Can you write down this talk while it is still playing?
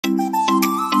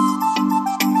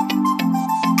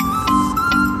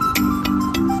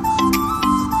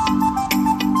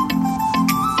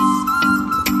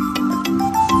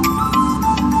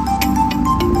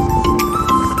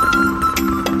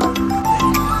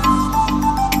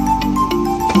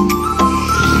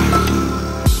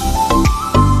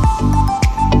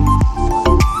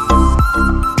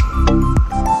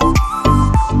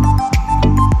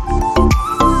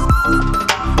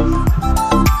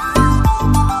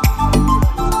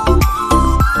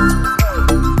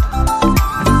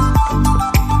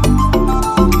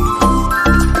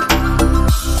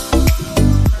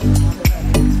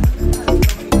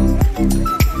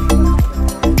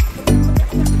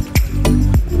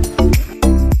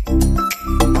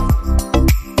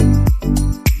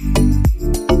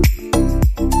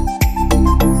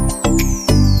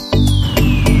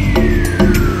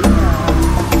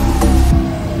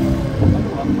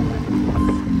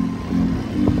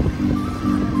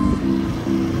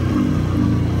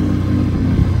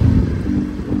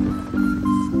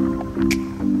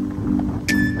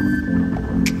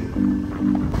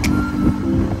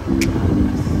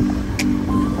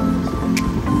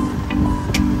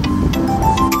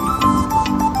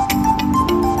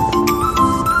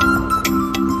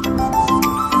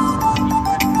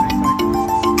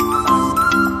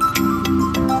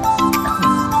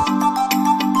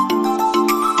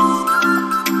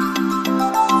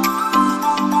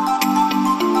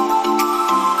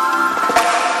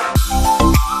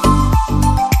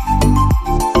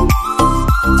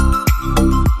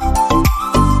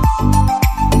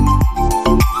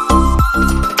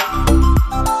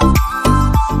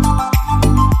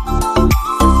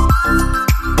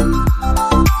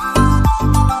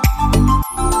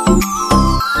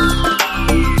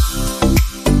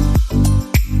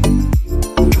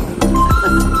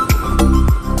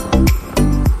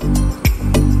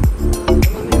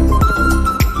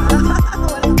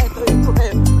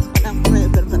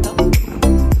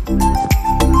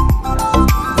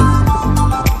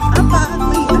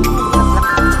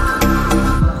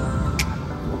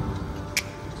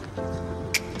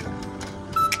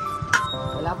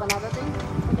Wala pa nadating?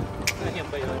 Ganyan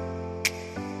ba yun?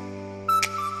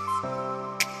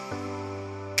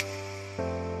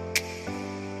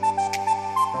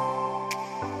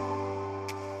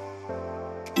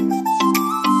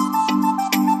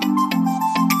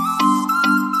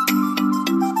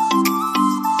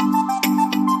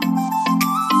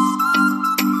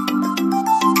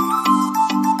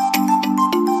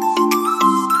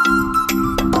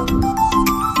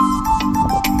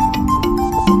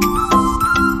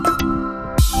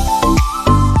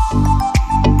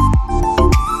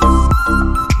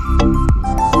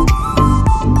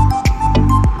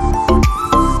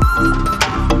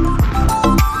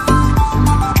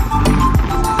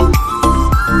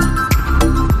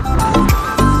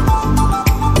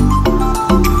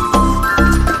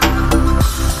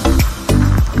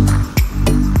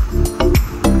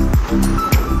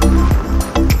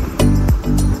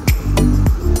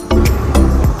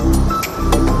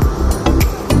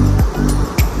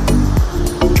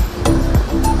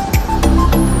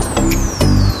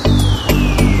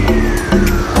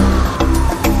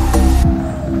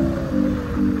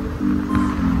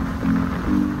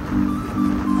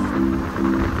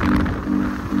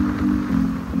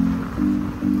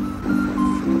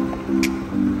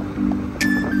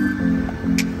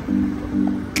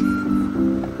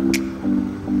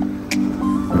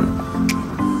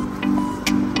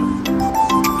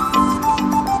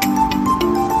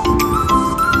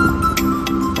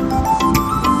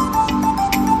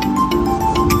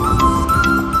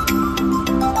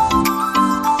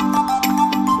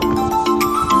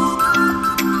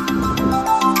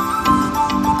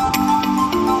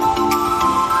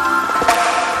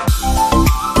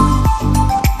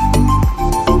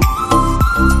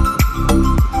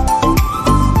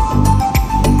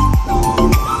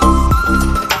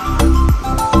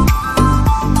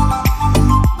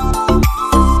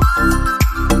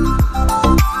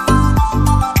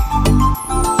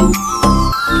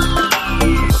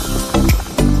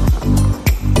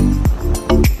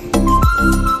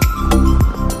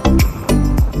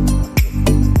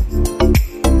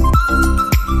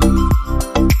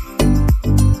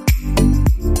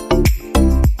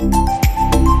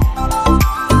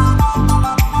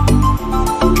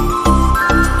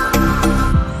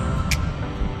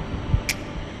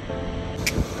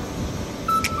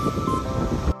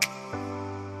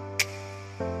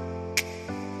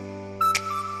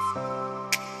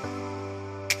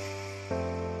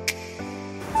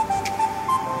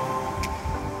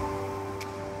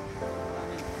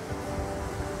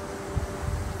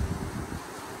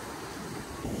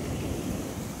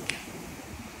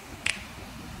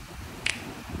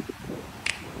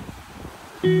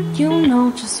 You know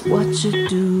just what you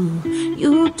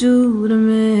do to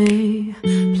me.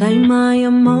 Play my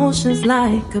emotions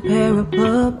like a pair of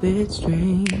puppet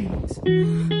strings.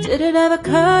 Did it ever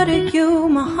occur to you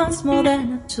my heart's more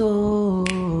than a toy?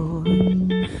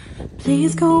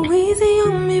 Please go easy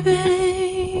on me,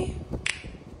 babe.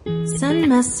 Send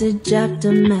message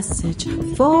after message,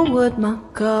 forward my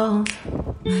calls.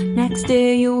 Next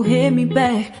day you hit me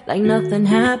back like nothing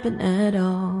happened at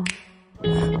all.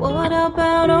 What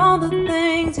about all the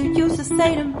things you used to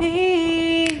say to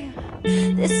me?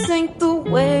 This ain't the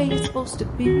way it's supposed to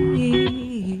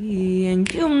be. And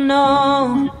you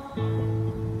know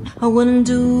I wouldn't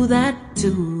do that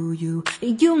to you.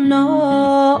 You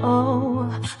know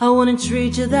I wouldn't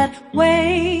treat you that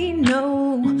way,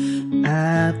 no.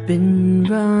 I've been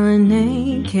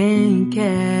running, can't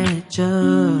catch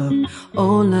up.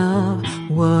 Oh love,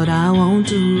 what I won't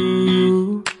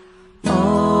do.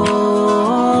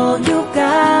 Oh, you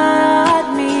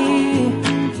got me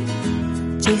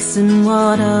chasing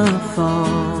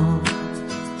waterfalls.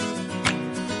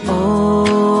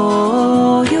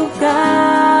 Oh, you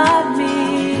got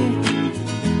me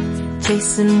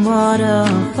chasing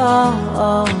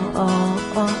waterfalls.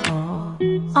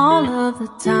 All of the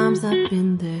times I've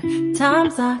been there,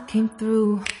 times I came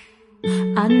through,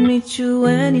 I'd meet you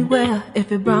anywhere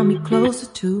if it brought me closer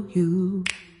to you.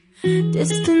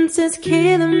 Distance is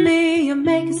killing me, you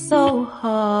make it so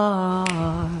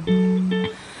hard.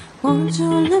 Won't you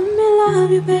let me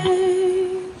love you,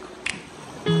 babe?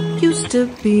 Used to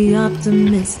be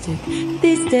optimistic,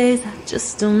 these days I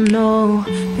just don't know.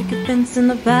 Pick a fence in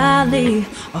the valley,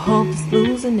 I hope it's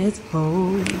losing its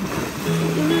hold.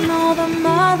 You know the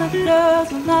other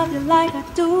girls will love you like I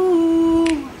do.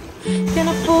 Can't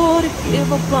afford to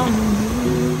give up on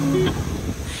you.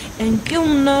 And you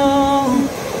know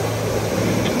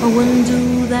I wouldn't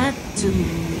do that to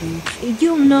you.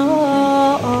 You know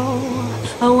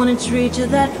I wouldn't treat you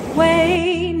that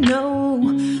way, no.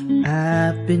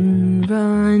 I've been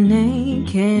running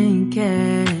can't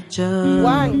catch up.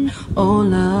 Oh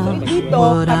love,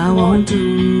 what I won't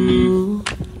do.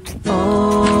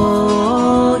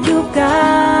 Oh, you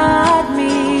got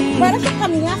me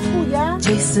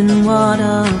chasing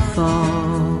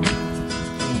waterfalls.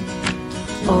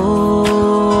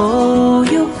 Oh,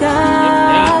 you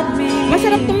got me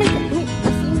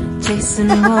chasing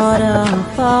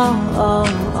waterfalls.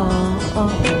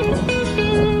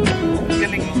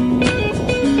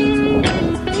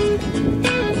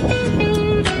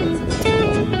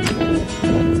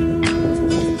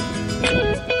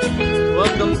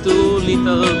 Welcome to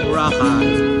Little Boracay in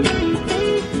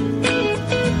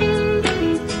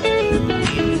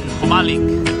Jomalig.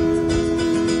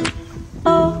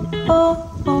 Oh, oh,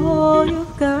 oh, you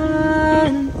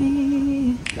got me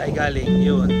Kay galing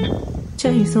yun.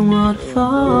 chasing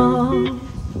waterfalls.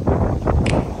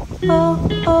 Oh,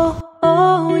 oh,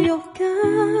 oh, you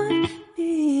got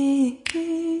me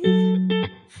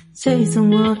chasing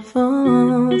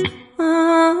waterfalls.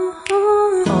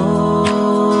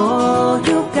 Oh,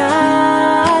 you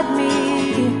got me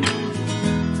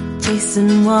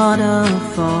chasing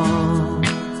waterfalls.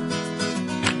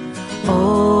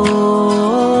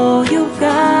 Oh, you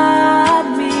got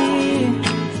me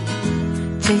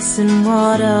chasing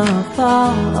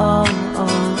waterfalls.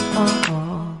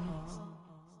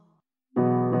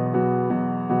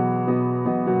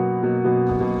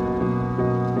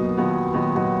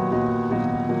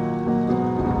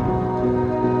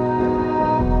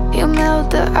 You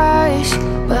melt the ice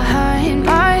behind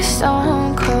my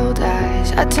stone cold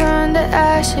eyes. I turn to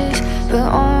ashes,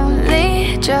 but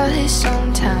only just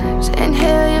sometimes.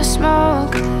 Inhale your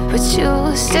smoke, but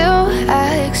you still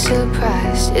act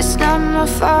surprised. It's not my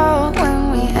fault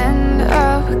when we end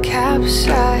up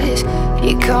capsized.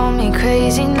 You call me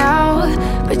crazy now,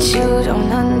 but you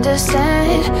don't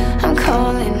understand. I'm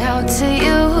calling out to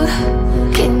you.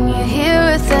 Can you hear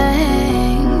a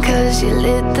thing? 'Cause you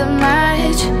lit the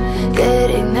match that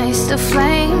ignites the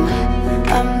flame.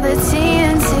 I'm the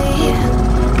TNT,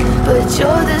 but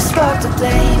you're the spark to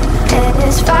blame. And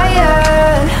it's fire,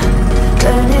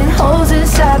 burning holes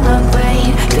inside my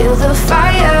brain. Feel the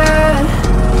fire,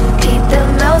 heat that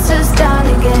melts us down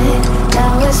again.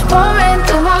 Now it's pouring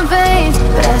through my veins,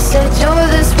 but I said you're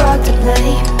the spark to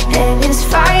blame. And it's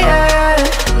fire,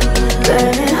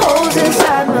 burning holes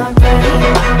inside my brain.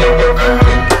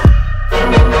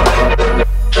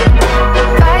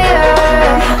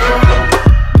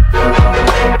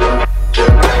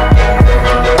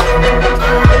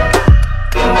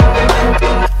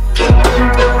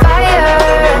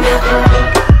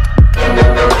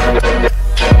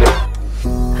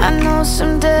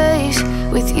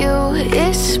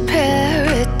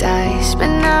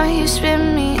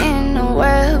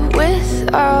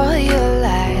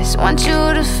 Want you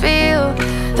to feel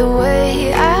the way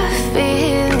I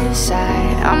feel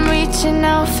inside. I'm reaching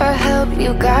out for help,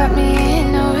 you got me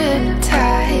in a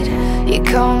riptide. You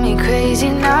call me crazy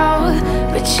now,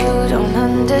 but you don't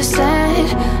understand.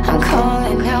 I'm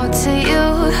calling out to you.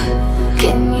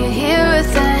 Can you hear a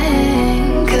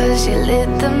thing? 'Cause you lit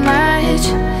the match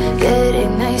that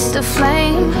ignites the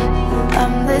flame.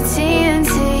 I'm the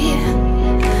TNT,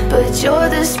 but you're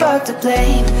the spark to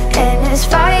blame. And it's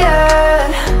fire,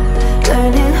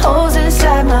 burning holes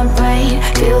inside my brain.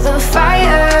 Feel the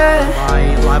fire,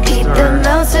 heat that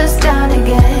melts us down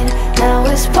again. Now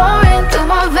it's pouring through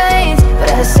my veins, but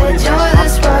I said you're the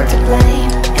spark to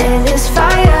blame. And it's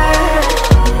fire,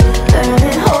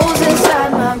 burning holes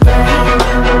inside my brain.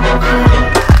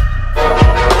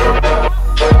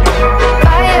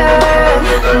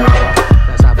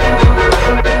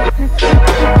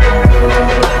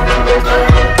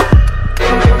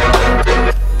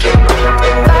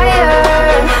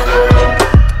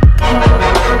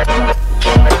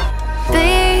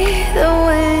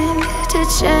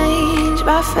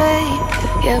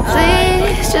 Yeah,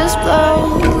 please just blow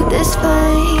this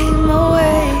flame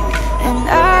away. And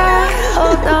I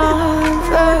hold on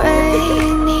for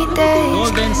rainy days.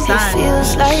 It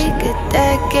feels like a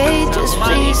decade, just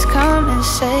please come and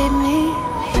save me.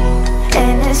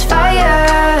 And it's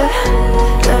fire,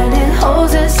 burning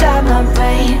holes inside my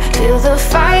brain. Feel the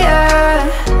fire,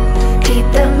 heat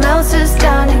that melts us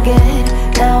down again.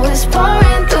 Now it's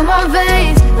pouring through my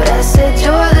veins, but I said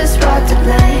you're the spark to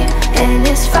blame. And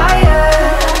it's fire,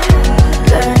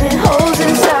 burning holes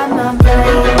inside my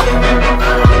brain.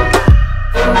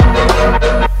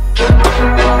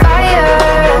 Fire,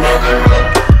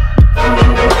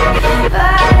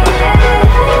 fire.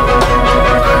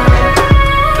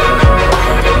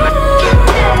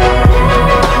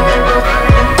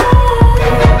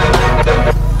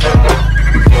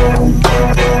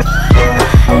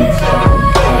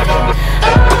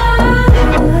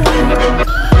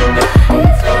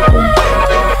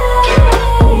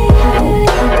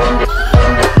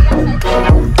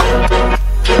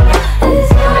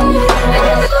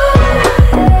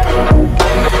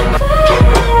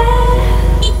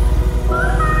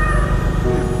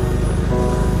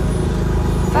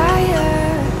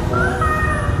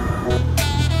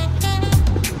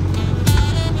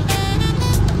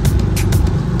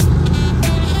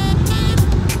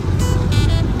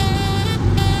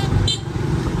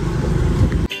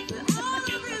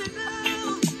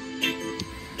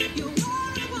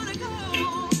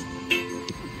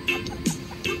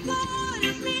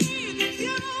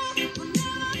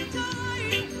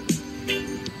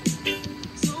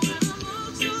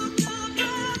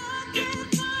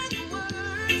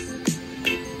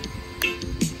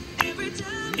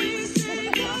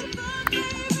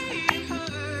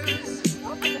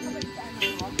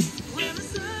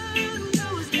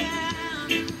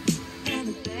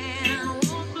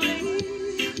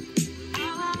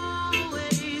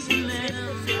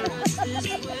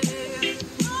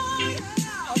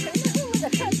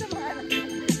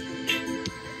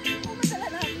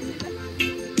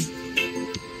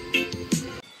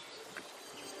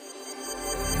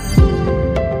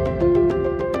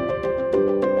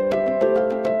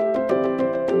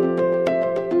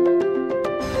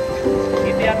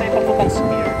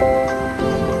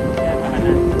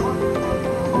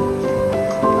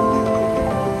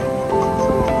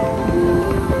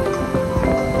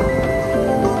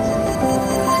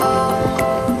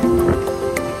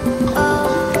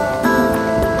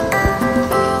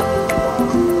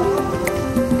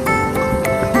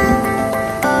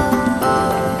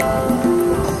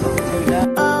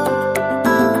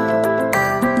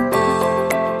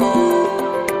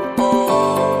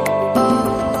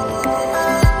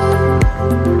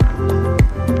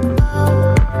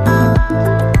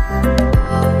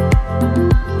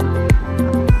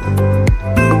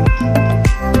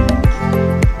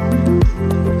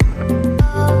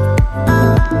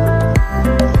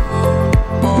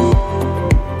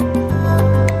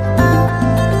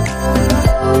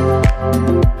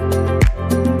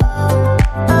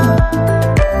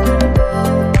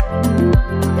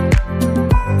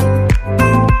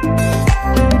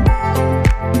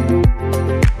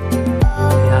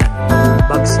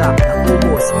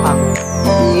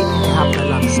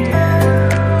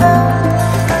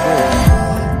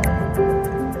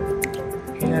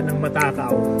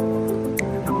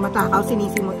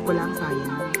 sinisimot ko lang.